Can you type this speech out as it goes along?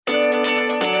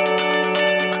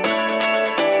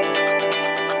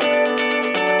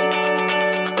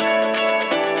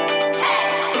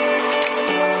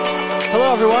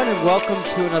Hello, everyone, and welcome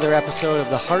to another episode of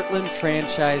the Heartland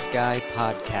Franchise Guy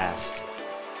podcast.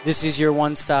 This is your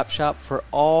one-stop shop for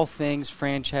all things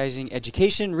franchising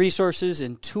education, resources,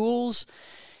 and tools,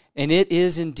 and it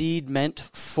is indeed meant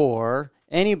for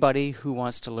anybody who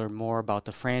wants to learn more about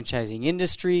the franchising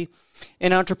industry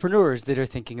and entrepreneurs that are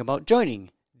thinking about joining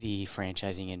the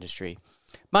franchising industry.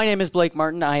 My name is Blake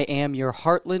Martin. I am your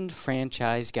Heartland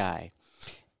Franchise Guy,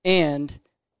 and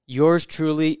yours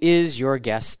truly is your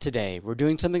guest today. We're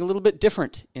doing something a little bit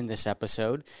different in this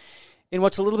episode. And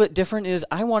what's a little bit different is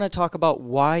I want to talk about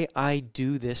why I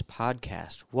do this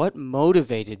podcast. What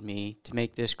motivated me to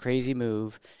make this crazy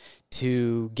move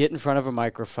to get in front of a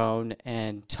microphone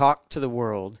and talk to the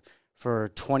world for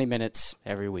 20 minutes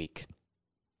every week.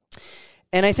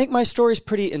 And I think my story is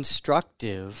pretty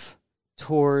instructive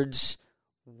towards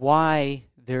why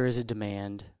there is a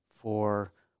demand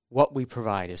for what we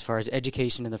provide as far as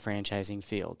education in the franchising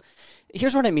field.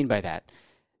 Here's what I mean by that.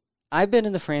 I've been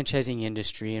in the franchising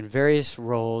industry in various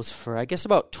roles for, I guess,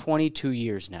 about 22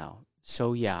 years now.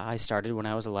 So yeah, I started when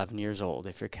I was 11 years old,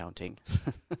 if you're counting.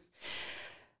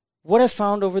 What I've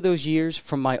found over those years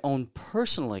from my own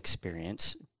personal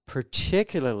experience,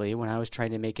 particularly when I was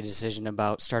trying to make a decision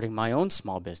about starting my own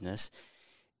small business,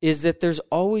 is that there's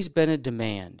always been a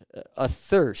demand, a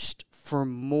thirst for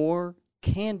more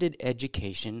candid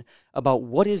education about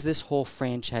what is this whole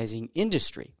franchising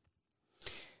industry.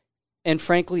 And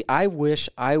frankly, I wish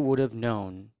I would have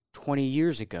known 20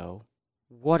 years ago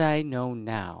what I know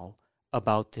now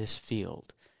about this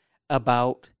field,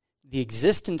 about the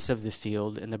existence of the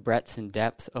field and the breadth and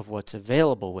depth of what's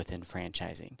available within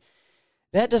franchising.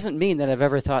 That doesn't mean that I've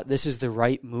ever thought this is the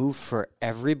right move for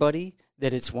everybody,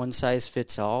 that it's one size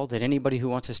fits all, that anybody who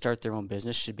wants to start their own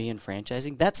business should be in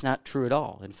franchising. That's not true at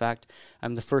all. In fact,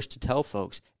 I'm the first to tell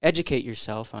folks, educate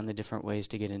yourself on the different ways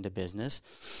to get into business,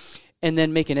 and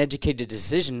then make an educated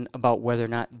decision about whether or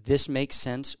not this makes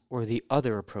sense or the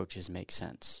other approaches make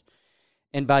sense.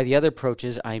 And by the other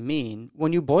approaches, I mean,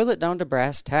 when you boil it down to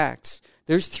brass tacks,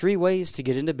 there's 3 ways to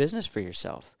get into business for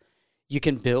yourself. You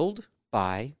can build,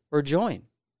 buy, or join.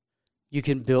 You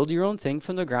can build your own thing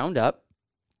from the ground up,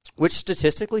 which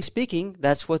statistically speaking,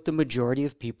 that's what the majority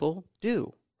of people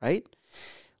do, right?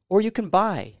 Or you can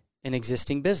buy an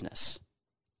existing business.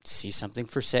 See something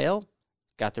for sale,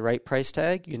 got the right price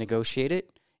tag, you negotiate it,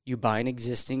 you buy an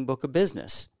existing book of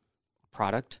business,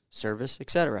 product, service,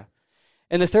 etc.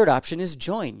 And the third option is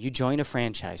join. You join a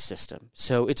franchise system.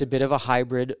 So it's a bit of a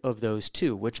hybrid of those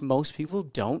two, which most people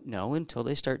don't know until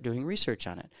they start doing research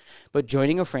on it. But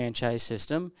joining a franchise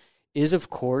system is, of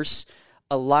course,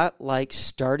 a lot like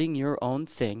starting your own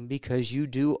thing because you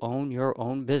do own your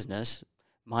own business.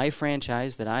 My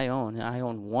franchise that I own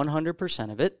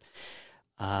 100% of it.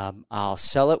 I'll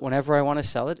sell it whenever I want to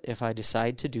sell it if I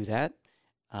decide to do that.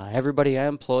 Everybody I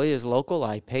employ is local.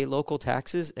 I pay local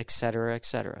taxes, et cetera, et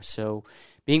cetera. So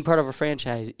being part of a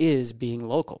franchise is being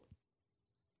local.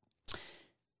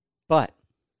 But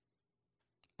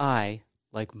I,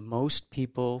 like most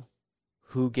people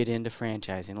who get into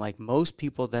franchising, like most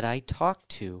people that I talk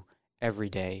to every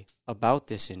day about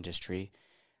this industry,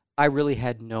 I really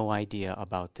had no idea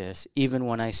about this, even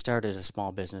when I started a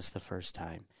small business the first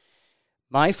time.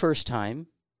 My first time,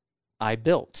 I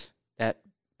built that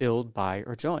build, buy,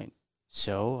 or join.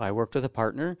 So I worked with a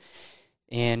partner,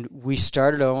 and we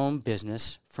started our own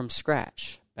business from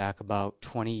scratch back about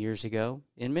 20 years ago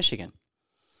in Michigan.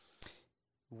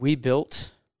 We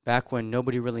built, back when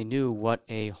nobody really knew what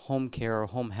a home care or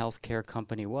home health care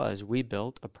company was, we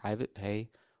built a private pay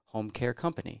home care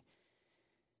company.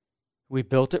 We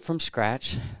built it from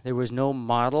scratch. There was no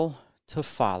model to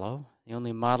follow. The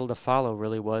only model to follow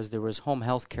really was there was home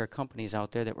health care companies out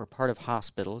there that were part of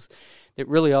hospitals that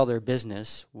really all their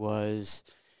business was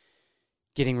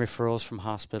getting referrals from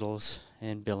hospitals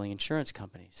and billing insurance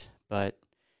companies. But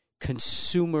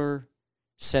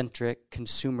consumer-centric,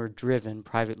 consumer-driven,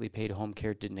 privately paid home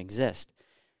care didn't exist.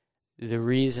 The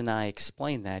reason I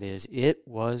explain that is it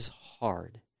was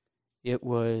hard. It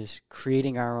was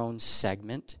creating our own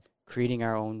segment, creating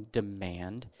our own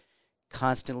demand,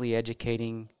 constantly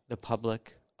educating the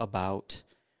public about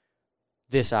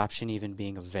this option even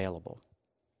being available.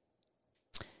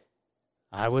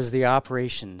 I was the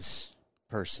operations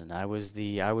person. I was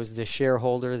the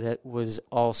shareholder that was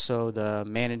also the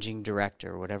managing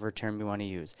director, whatever term you want to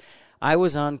use. I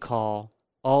was on call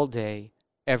all day,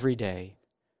 every day,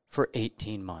 for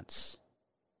 18 months.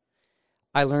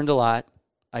 I learned a lot.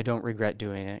 I don't regret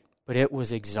doing it, but it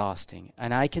was exhausting.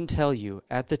 And I can tell you,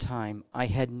 at the time, I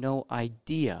had no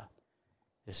idea.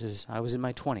 I was in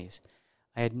my 20s.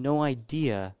 I had no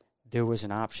idea there was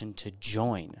an option to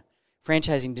join,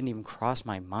 Franchising didn't even cross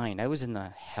my mind. I was in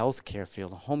the healthcare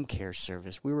field, home care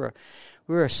service. We were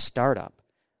a startup.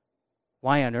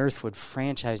 Why on earth would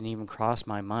franchising even cross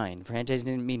my mind? Franchising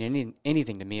didn't mean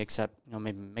anything to me except,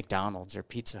 maybe McDonald's or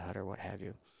Pizza Hut or what have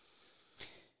you.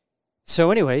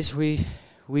 So anyways, we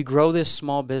grow this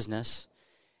small business,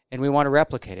 and we want to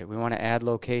replicate it. We want to add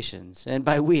locations. And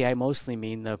by we, I mostly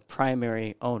mean the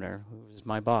primary owner, who was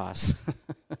my boss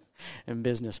and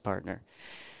business partner.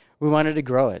 We wanted to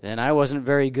grow it, and I wasn't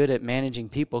very good at managing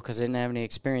people because I didn't have any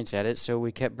experience at it, so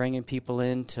we kept bringing people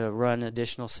in to run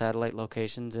additional satellite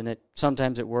locations, and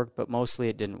sometimes it worked, but mostly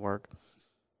it didn't work.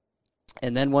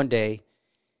 And then one day,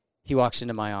 he walks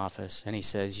into my office, and he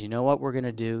says, you know what we're going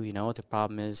to do? You know what the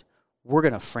problem is? We're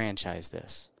going to franchise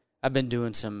this. I've been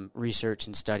doing some research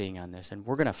and studying on this, and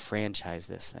we're going to franchise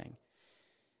this thing.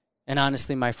 And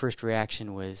honestly, my first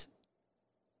reaction was,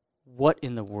 what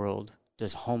in the world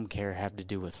does home care have to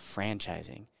do with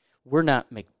franchising? We're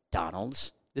not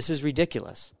McDonald's. This is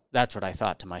ridiculous. That's what I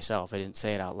thought to myself. I didn't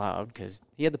say it out loud because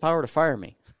he had the power to fire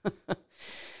me.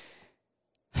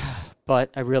 But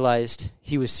I realized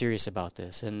he was serious about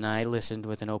this, and I listened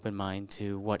with an open mind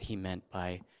to what he meant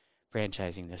by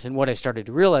franchising this. And what I started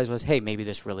to realize was, hey, maybe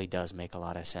this really does make a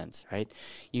lot of sense, right?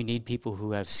 You need people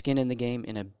who have skin in the game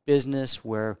in a business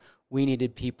where we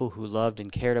needed people who loved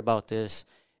and cared about this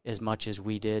as much as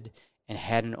we did and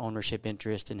had an ownership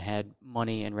interest and had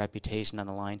money and reputation on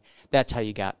the line. That's how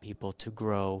you got people to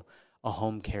grow a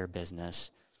home care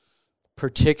business,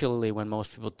 particularly when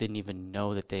most people didn't even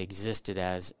know that they existed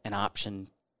as an option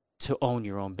to own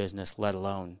your own business, let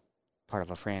alone part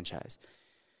of a franchise.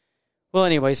 Well,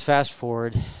 anyways, fast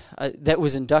forward. That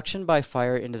was induction by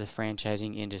fire into the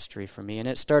franchising industry for me, and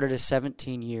it started a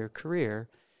 17-year career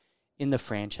in the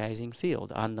franchising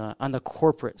field, on the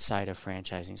corporate side of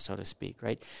franchising, so to speak,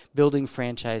 right? Building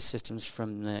franchise systems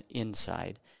from the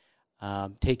inside,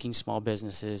 taking small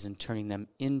businesses and turning them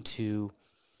into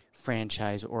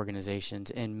franchise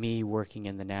organizations, and me working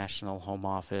in the national home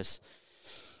office.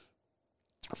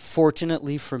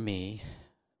 Fortunately for me,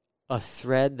 a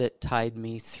thread that tied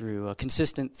me through, a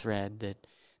consistent thread that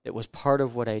was part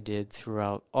of what I did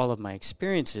throughout all of my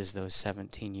experiences those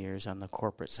 17 years on the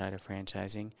corporate side of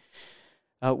franchising,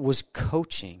 was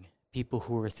coaching people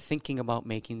who were thinking about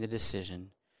making the decision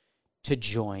to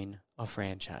join a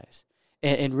franchise.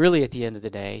 And really, at the end of the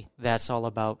day, that's all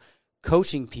about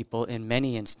coaching people in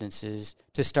many instances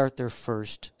to start their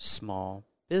first small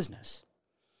business.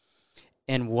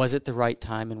 And was it the right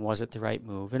time, and was it the right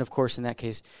move? And of course, in that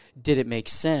case, did it make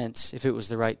sense, if it was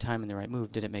the right time and the right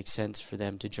move, did it make sense for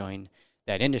them to join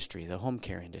that industry, the home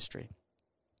care industry?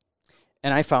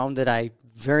 And I found that I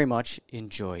very much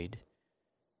enjoyed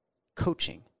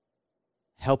coaching,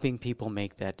 helping people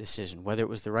make that decision, whether it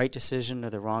was the right decision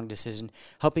or the wrong decision,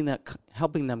 helping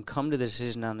them come to the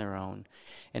decision on their own,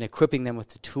 and equipping them with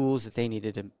the tools that they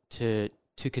needed to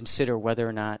consider whether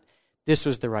or not this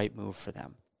was the right move for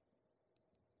them.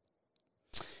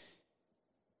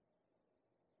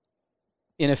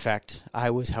 In effect, I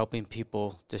was helping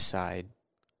people decide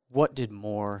what did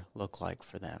more look like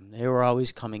for them. They were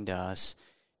always coming to us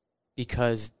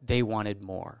because they wanted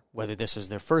more. Whether this was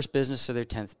their first business or their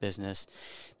 10th business,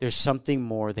 there's something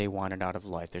more they wanted out of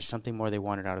life. There's something more they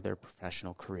wanted out of their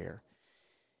professional career.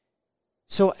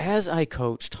 So as I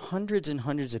coached hundreds and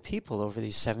hundreds of people over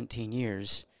these 17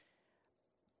 years,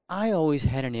 I always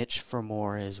had an itch for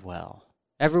more as well.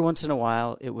 Every once in a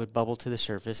while, it would bubble to the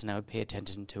surface, and I would pay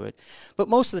attention to it. But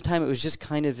most of the time, it was just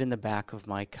kind of in the back of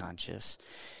my conscious.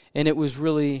 And it was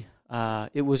really,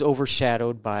 it was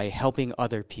overshadowed by helping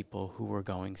other people who were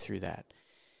going through that.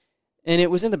 And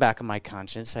it was in the back of my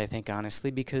conscience, I think,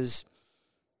 honestly, because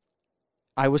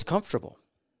I was comfortable.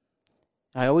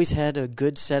 I always had a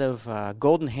good set of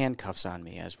golden handcuffs on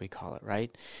me, as we call it,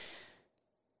 right?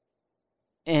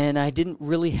 And I didn't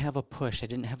really have a push. I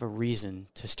didn't have a reason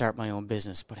to start my own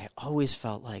business, but I always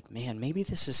felt like, man, maybe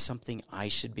this is something I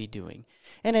should be doing.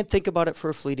 And I'd think about it for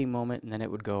a fleeting moment, and then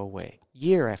it would go away,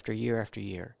 year after year after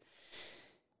year.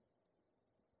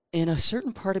 And a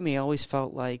certain part of me always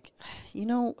felt like,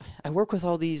 I work with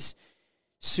all these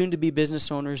soon-to-be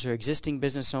business owners or existing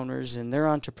business owners, and they're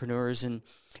entrepreneurs, and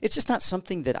it's just not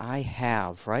something that I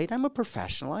have, right? I'm a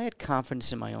professional. I had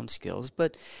confidence in my own skills,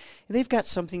 but they've got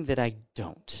something that I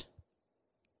don't.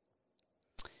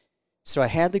 So I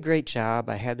had the great job,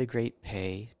 I had the great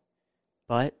pay,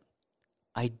 but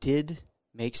I did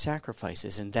make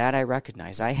sacrifices, and that I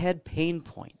recognize. I had pain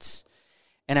points,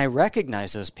 and I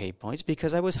recognized those pain points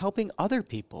because I was helping other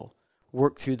people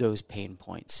work through those pain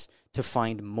points to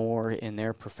find more in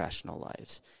their professional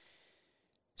lives.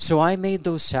 So I made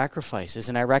those sacrifices,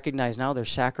 and I recognize now they're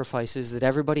sacrifices that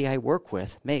everybody I work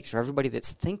with makes, or everybody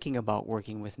that's thinking about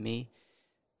working with me,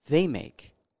 they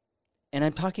make. And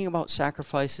I'm talking about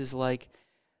sacrifices like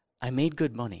I made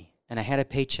good money, and I had a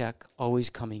paycheck always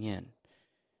coming in.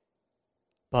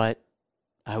 But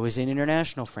I was in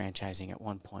international franchising at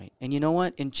one point. And you know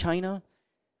what? In China,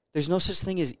 there's no such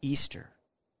thing as Easter.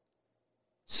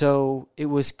 So it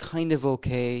was kind of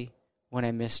okay when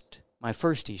I missed my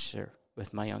first Easter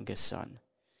with my youngest son.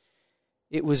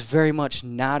 It was very much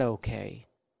not okay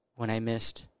when I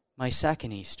missed my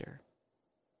second Easter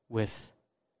with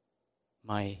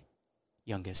my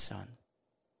youngest son.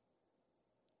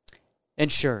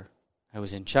 And sure, I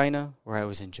was in China or I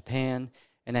was in Japan,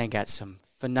 and I got some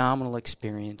phenomenal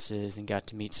experiences and got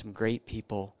to meet some great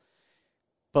people.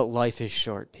 But life is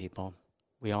short, people.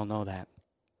 We all know that.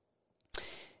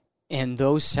 And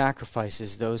those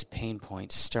sacrifices, those pain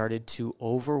points started to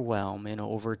overwhelm and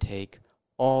overtake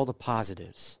all the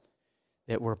positives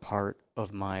that were part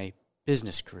of my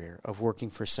business career of working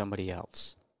for somebody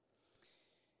else.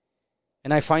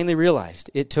 And I finally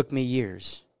realized, it took me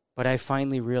years, but I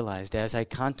finally realized as I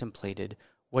contemplated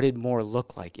what did more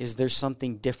look like. Is there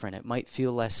something different? It might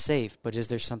feel less safe, but is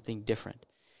there something different?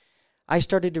 I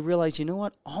started to realize, you know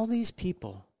what? All these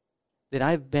people that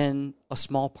I've been a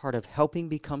small part of helping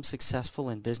become successful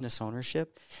in business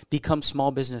ownership, become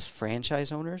small business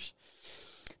franchise owners,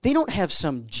 they don't have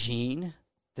some gene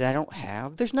that I don't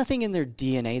have. There's nothing in their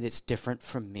DNA that's different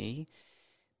from me.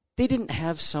 They didn't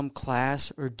have some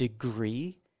class or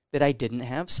degree that I didn't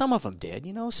have. Some of them did,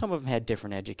 some of them had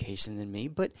different education than me.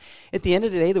 But at the end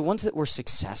of the day, the ones that were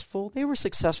successful, they were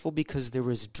successful because there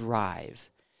was drive,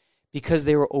 because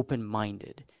they were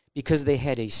open-minded, because they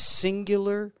had a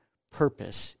singular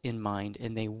purpose in mind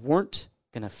and they weren't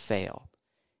going to fail.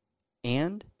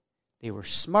 And they were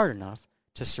smart enough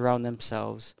to surround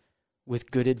themselves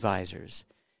with good advisors,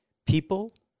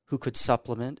 people who could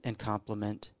supplement and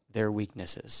complement their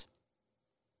weaknesses.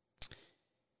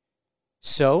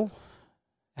 So,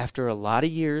 after a lot of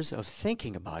years of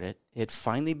thinking about it, it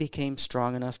finally became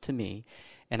strong enough to me,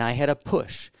 and I had a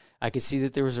push. I could see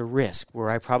that there was a risk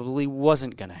where I probably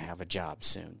wasn't going to have a job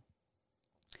soon,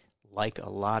 like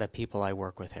a lot of people I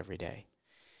work with every day.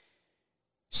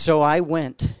 So I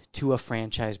went to a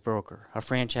franchise broker, a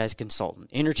franchise consultant,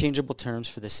 interchangeable terms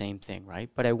for the same thing, right?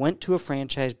 But I went to a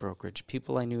franchise brokerage,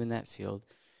 people I knew in that field,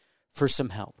 for some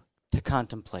help to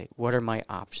contemplate what are my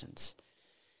options.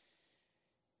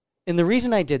 And the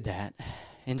reason I did that,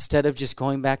 instead of just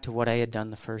going back to what I had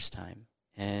done the first time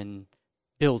and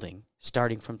building,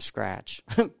 starting from scratch,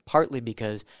 partly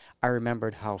because I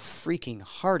remembered how freaking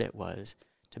hard it was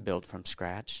to build from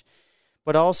scratch,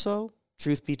 but also,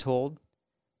 truth be told,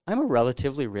 I'm a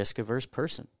relatively risk-averse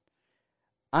person.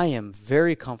 I am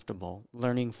very comfortable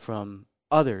learning from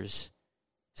others'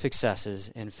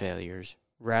 successes and failures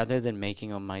rather than making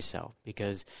them myself,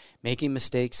 because making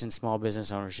mistakes in small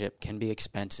business ownership can be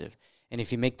expensive. And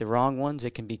if you make the wrong ones,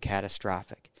 it can be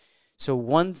catastrophic. So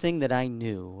one thing that I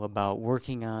knew about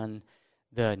working on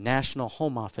the national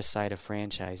home office side of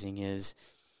franchising is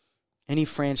any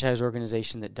franchise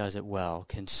organization that does it well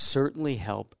can certainly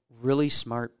help really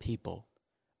smart people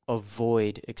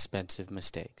avoid expensive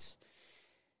mistakes.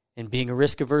 And being a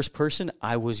risk-averse person,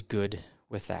 I was good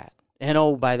with that. And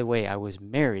oh, by the way, I was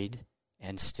married,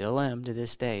 and still am to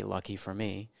this day, lucky for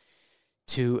me,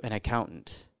 to an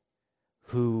accountant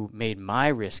who made my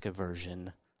risk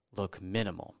aversion look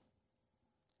minimal.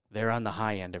 They're on the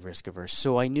high end of risk averse.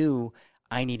 So I knew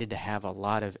I needed to have a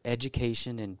lot of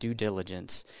education and due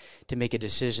diligence to make a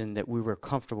decision that we were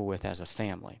comfortable with as a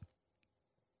family.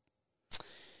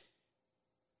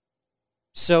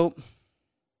 So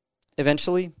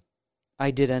eventually,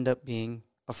 I did end up being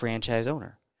a franchise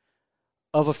owner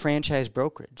of a franchise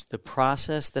brokerage. The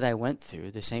process that I went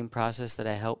through, the same process that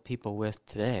I help people with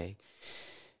today,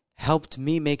 helped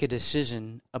me make a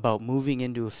decision about moving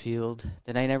into a field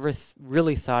that I never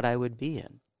really thought I would be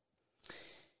in.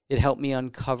 It helped me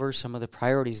uncover some of the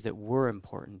priorities that were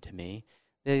important to me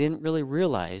that I didn't really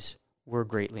realize were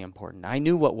greatly important. I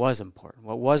knew what was important.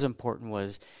 What was important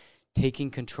was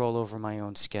taking control over my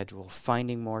own schedule,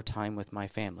 finding more time with my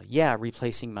family. Yeah,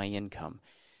 replacing my income.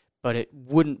 But it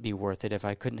wouldn't be worth it if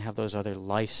I couldn't have those other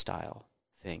lifestyle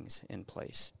things in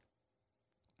place.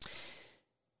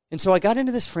 And so I got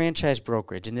into this franchise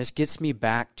brokerage, and this gets me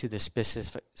back to the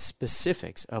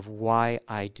specifics of why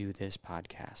I do this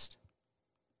podcast.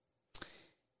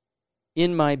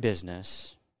 In my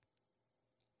business,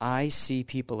 I see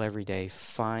people every day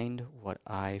find what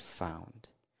I found.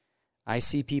 I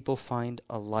see people find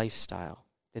a lifestyle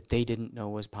that they didn't know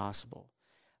was possible.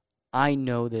 I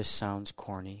know this sounds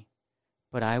corny,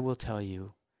 but I will tell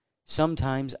you,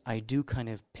 sometimes I do kind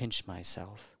of pinch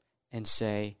myself and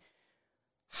say,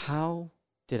 how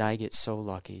did I get so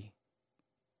lucky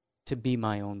to be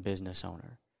my own business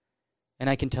owner? And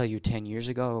I can tell you 10 years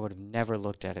ago, I would have never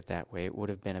looked at it that way. It would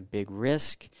have been a big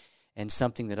risk and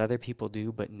something that other people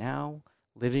do. But now,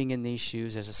 living in these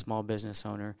shoes as a small business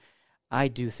owner, I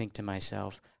do think to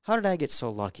myself, how did I get so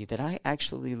lucky that I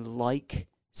actually like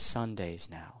Sundays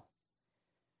now?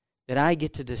 That I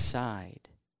get to decide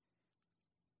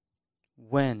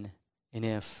when and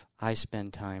if I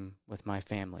spend time with my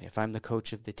family, if I'm the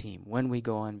coach of the team, when we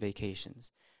go on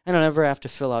vacations. I don't ever have to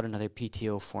fill out another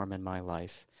PTO form in my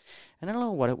life. And I don't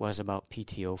know what it was about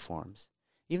PTO forms.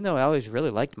 Even though I always really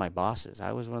liked my bosses.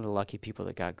 I was one of the lucky people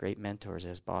that got great mentors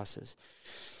as bosses.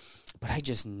 But I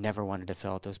just never wanted to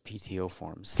fill out those PTO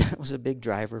forms. That was a big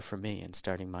driver for me in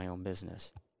starting my own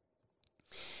business.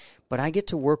 But I get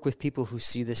to work with people who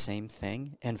see the same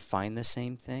thing and find the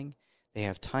same thing. They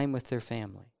have time with their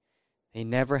family. They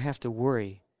never have to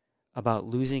worry about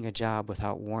losing a job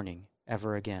without warning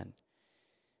ever again.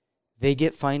 They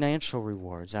get financial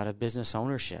rewards out of business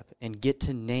ownership and get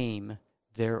to name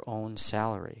their own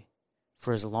salary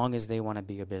for as long as they want to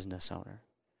be a business owner.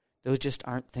 Those just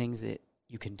aren't things that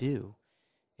you can do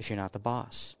if you're not the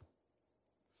boss.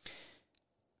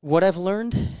 What I've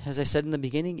learned, as I said in the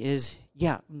beginning, is,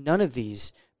 none of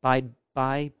these,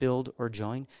 buy, build, or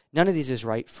join, none of these is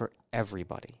right for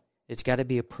everybody. It's got to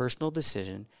be a personal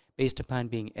decision based upon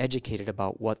being educated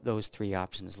about what those three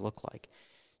options look like.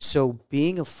 So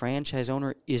being a franchise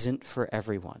owner isn't for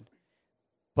everyone.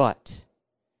 But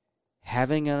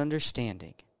having an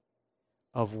understanding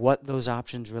of what those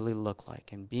options really look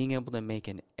like and being able to make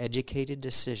an educated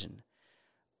decision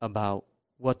about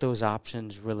what those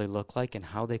options really look like and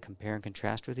how they compare and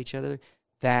contrast with each other,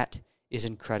 that is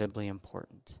incredibly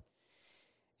important.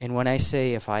 And when I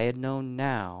say if I had known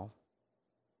now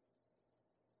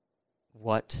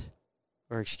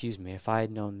if I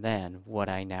had known then what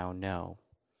I now know,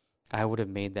 I would have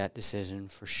made that decision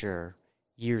for sure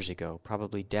years ago,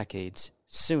 probably decades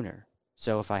sooner.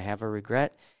 So if I have a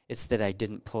regret, it's that I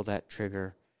didn't pull that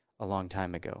trigger a long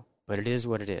time ago. But it is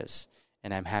what it is,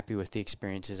 and I'm happy with the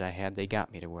experiences I had. They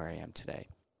got me to where I am today.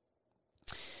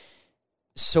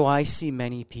 So I see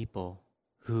many people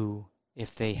who,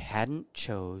 if they hadn't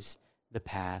chose the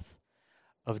path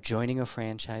of joining a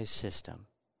franchise system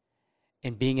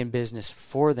and being in business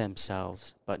for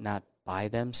themselves, but not by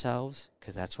themselves,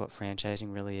 because that's what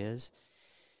franchising really is,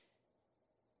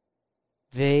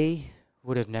 they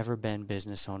would have never been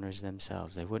business owners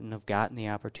themselves. They wouldn't have gotten the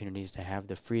opportunities to have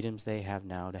the freedoms they have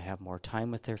now, to have more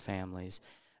time with their families,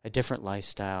 a different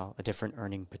lifestyle, a different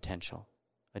earning potential,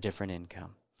 a different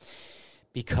income.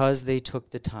 Because they took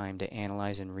the time to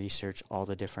analyze and research all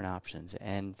the different options.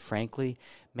 And frankly,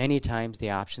 many times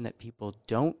the option that people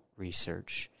don't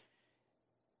research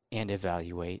and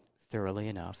evaluate thoroughly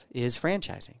enough is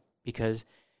franchising, because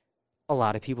a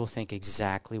lot of people think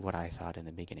exactly what I thought in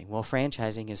the beginning. Well,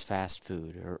 franchising is fast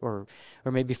food, or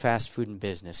maybe fast food in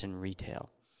business and retail.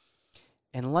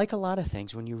 And like a lot of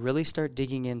things, when you really start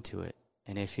digging into it,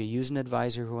 and if you use an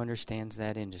advisor who understands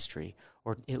that industry,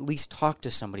 or at least talk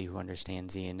to somebody who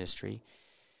understands the industry,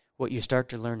 what you start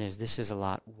to learn is this is a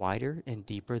lot wider and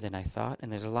deeper than I thought,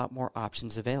 and there's a lot more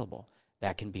options available.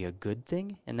 That can be a good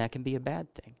thing, and that can be a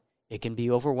bad thing. It can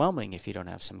be overwhelming if you don't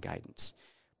have some guidance.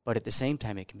 But at the same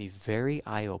time, it can be very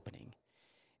eye-opening.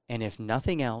 And if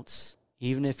nothing else,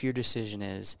 even if your decision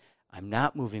is, I'm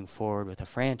not moving forward with a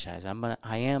franchise,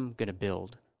 I am going to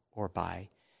build or buy,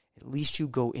 at least you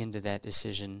go into that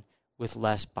decision with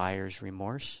less buyer's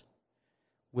remorse,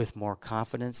 with more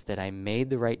confidence that I made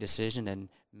the right decision, and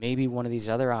maybe one of these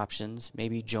other options,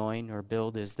 maybe join or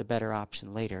build, is the better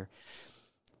option later.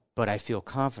 But I feel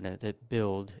confident that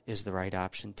build is the right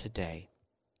option today.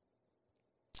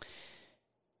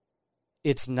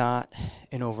 It's not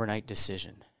an overnight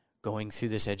decision going through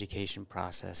this education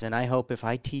process. And I hope if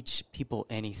I teach people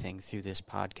anything through this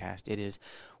podcast, it is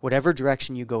whatever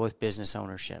direction you go with business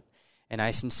ownership. And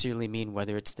I sincerely mean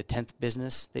whether it's the 10th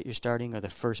business that you're starting or the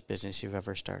first business you've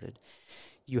ever started,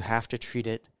 you have to treat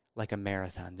it like a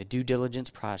marathon. The due diligence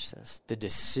process, the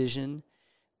decision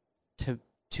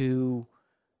to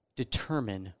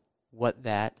determine what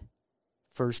that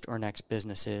first or next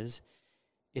business is,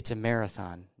 it's a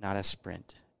marathon, not a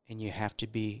sprint. And you have to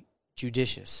be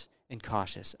judicious and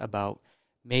cautious about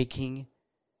making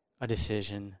a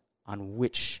decision on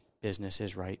which business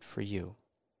is right for you.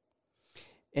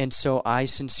 And so I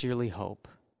sincerely hope,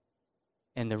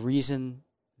 and the reason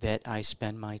that I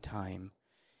spend my time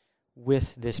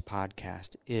with this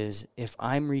podcast is if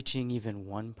I'm reaching even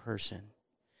one person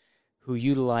who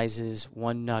utilizes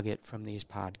one nugget from these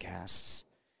podcasts,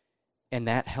 and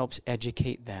that helps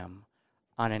educate them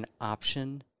on an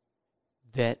option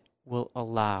that will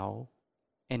allow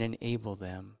and enable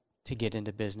them to get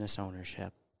into business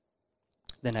ownership,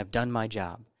 then I've done my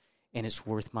job, and it's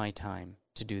worth my time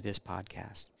to do this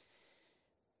podcast.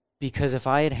 Because if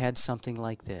I had had something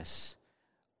like this,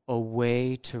 a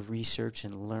way to research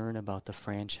and learn about the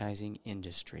franchising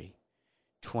industry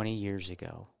 20 years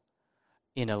ago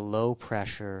in a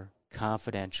low-pressure,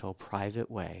 confidential, private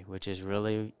way, which is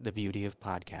really the beauty of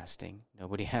podcasting.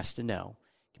 Nobody has to know.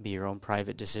 It can be your own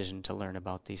private decision to learn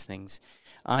about these things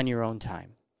on your own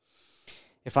time.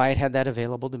 If I had had that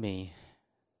available to me,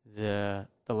 the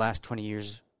last 20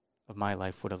 years of my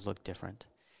life would have looked different.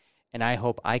 And I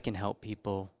hope I can help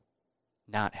people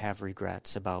not have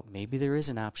regrets about maybe there is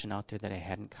an option out there that I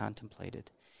hadn't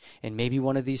contemplated. And maybe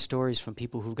one of these stories from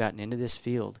people who've gotten into this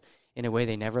field in a way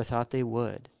they never thought they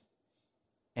would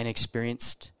and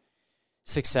experienced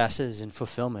successes and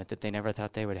fulfillment that they never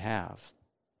thought they would have.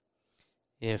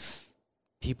 If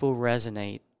people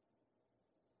resonate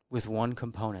with one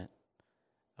component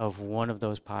of one of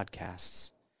those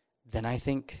podcasts, then I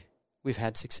think we've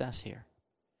had success here.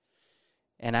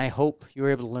 And I hope you were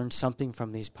able to learn something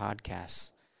from these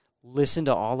podcasts. Listen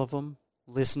to all of them.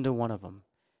 Listen to one of them.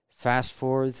 Fast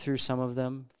forward through some of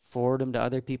them. Forward them to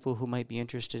other people who might be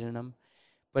interested in them.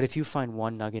 But if you find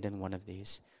one nugget in one of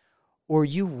these, or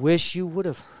you wish you would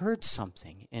have heard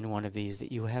something in one of these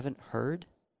that you haven't heard,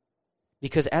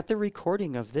 because at the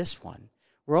recording of this one,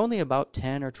 we're only about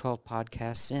 10 or 12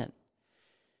 podcasts in.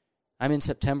 I'm in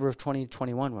September of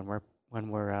 2021 when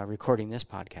we're recording this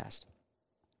podcast.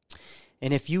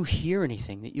 And if you hear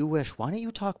anything that you wish, why don't you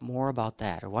talk more about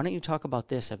that? Or why don't you talk about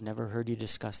this? I've never heard you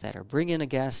discuss that. Or bring in a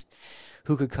guest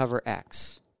who could cover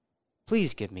X.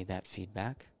 Please give me that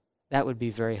feedback. That would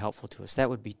be very helpful to us. That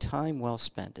would be time well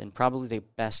spent and probably the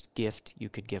best gift you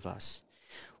could give us.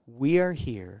 We are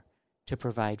here to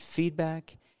provide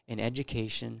feedback and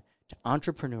education to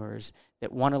entrepreneurs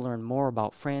that want to learn more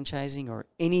about franchising or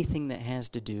anything that has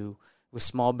to do with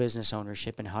small business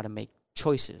ownership and how to make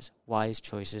choices, wise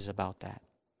choices about that.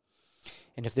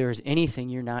 And if there is anything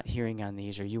you're not hearing on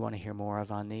these or you want to hear more of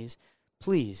on these,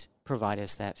 please provide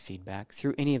us that feedback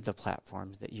through any of the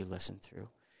platforms that you listen through.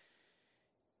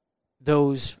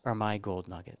 Those are my gold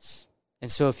nuggets.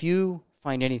 And so if you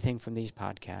find anything from these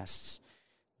podcasts,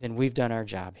 then we've done our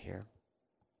job here.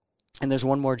 And there's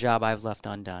one more job I've left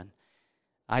undone.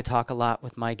 I talk a lot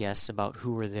with my guests about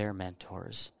who were their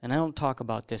mentors. And I don't talk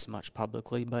about this much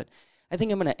publicly, but I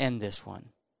think I'm going to end this one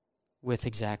with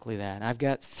exactly that. I've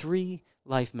got 3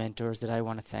 life mentors that I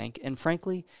want to thank. And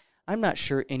frankly, I'm not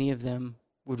sure any of them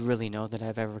would really know that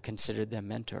I've ever considered them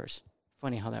mentors.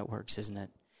 Funny how that works, isn't it?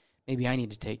 Maybe I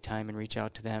need to take time and reach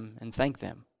out to them and thank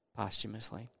them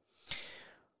posthumously.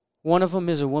 One of them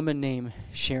is a woman named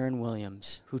Sharon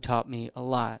Williams, who taught me a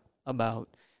lot about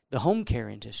the home care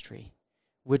industry,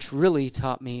 which really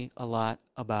taught me a lot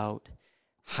about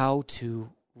how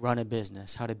to run a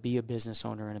business, how to be a business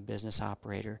owner and a business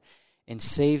operator, and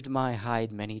saved my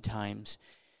hide many times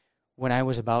when I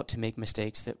was about to make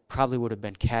mistakes that probably would have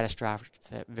been catastrophic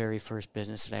to that very first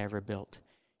business that I ever built.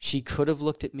 She could have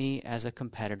looked at me as a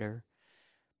competitor,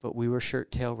 but we were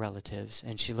shirt-tail relatives,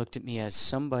 and she looked at me as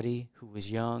somebody who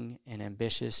was young and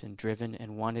ambitious and driven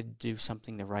and wanted to do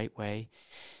something the right way,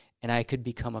 and I could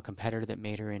become a competitor that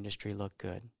made her industry look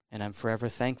good, and I'm forever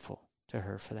thankful to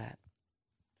her for that.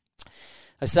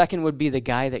 A second would be the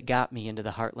guy that got me into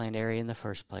the Heartland area in the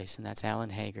first place, and that's Alan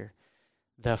Hager,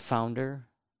 the founder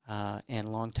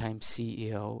and longtime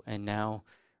CEO and now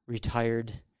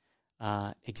retired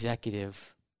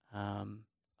executive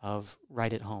of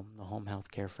Right at Home, the home health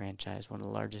care franchise, one of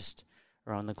the largest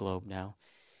around the globe now.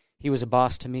 He was a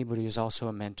boss to me, but he was also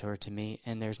a mentor to me,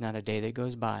 and there's not a day that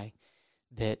goes by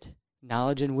that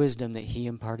knowledge and wisdom that he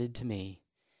imparted to me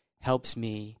helps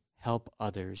me help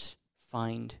others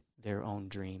find their own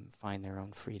dream, find their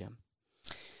own freedom.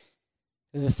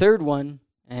 And the third one,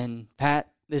 and Pat,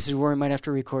 this is where I might have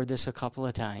to record this a couple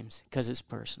of times because it's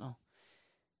personal.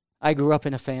 I grew up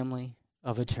in a family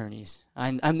of attorneys.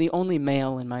 I'm the only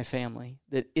male in my family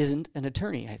that isn't an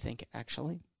attorney, I think,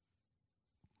 actually.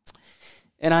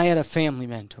 And I had a family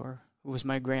mentor who was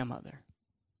my grandmother.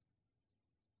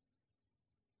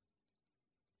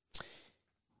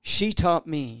 She taught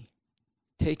me,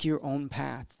 take your own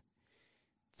path.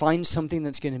 Find something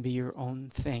that's going to be your own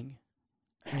thing.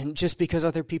 And just because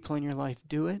other people in your life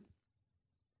do it,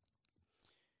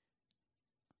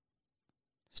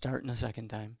 start in a second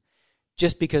time.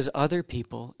 Just because other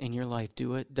people in your life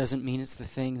do it doesn't mean it's the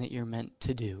thing that you're meant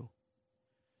to do.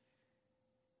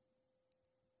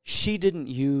 She didn't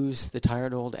use the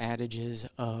tired old adages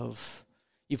of,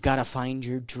 you've got to find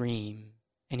your dream.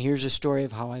 And here's a story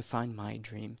of how I find my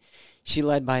dream. She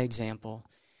led by example.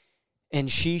 And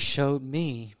she showed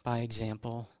me by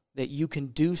example that you can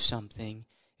do something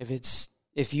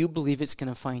if you believe it's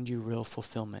going to find you real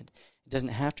fulfillment. It doesn't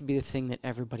have to be the thing that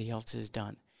everybody else has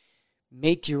done.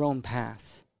 Make your own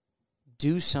path.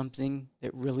 Do something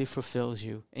that really fulfills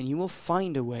you, and you will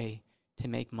find a way to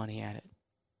make money at it.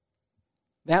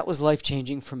 That was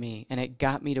life-changing for me, and it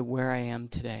got me to where I am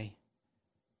today.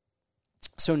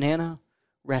 So Nana,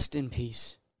 rest in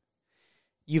peace.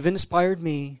 You've inspired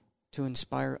me to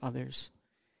inspire others,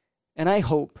 and I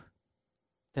hope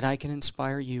that I can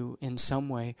inspire you in some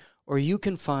way, or you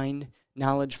can find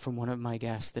knowledge from one of my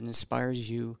guests that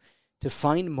inspires you to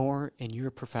find more in your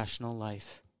professional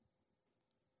life.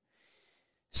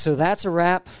 So that's a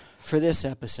wrap for this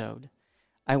episode.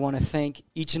 I want to thank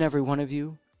each and every one of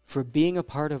you for being a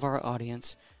part of our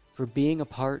audience, for being a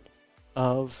part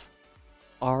of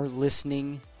our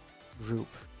listening group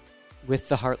with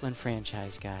the Heartland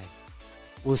Franchise Guy.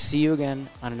 We'll see you again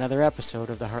on another episode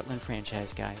of the Heartland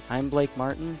Franchise Guy. I'm Blake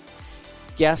Martin,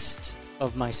 guest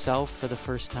of myself for the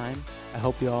first time. I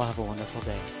hope you all have a wonderful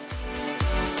day.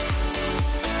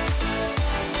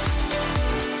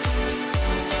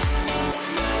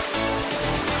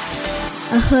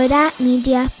 A Huda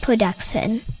Media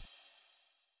Production.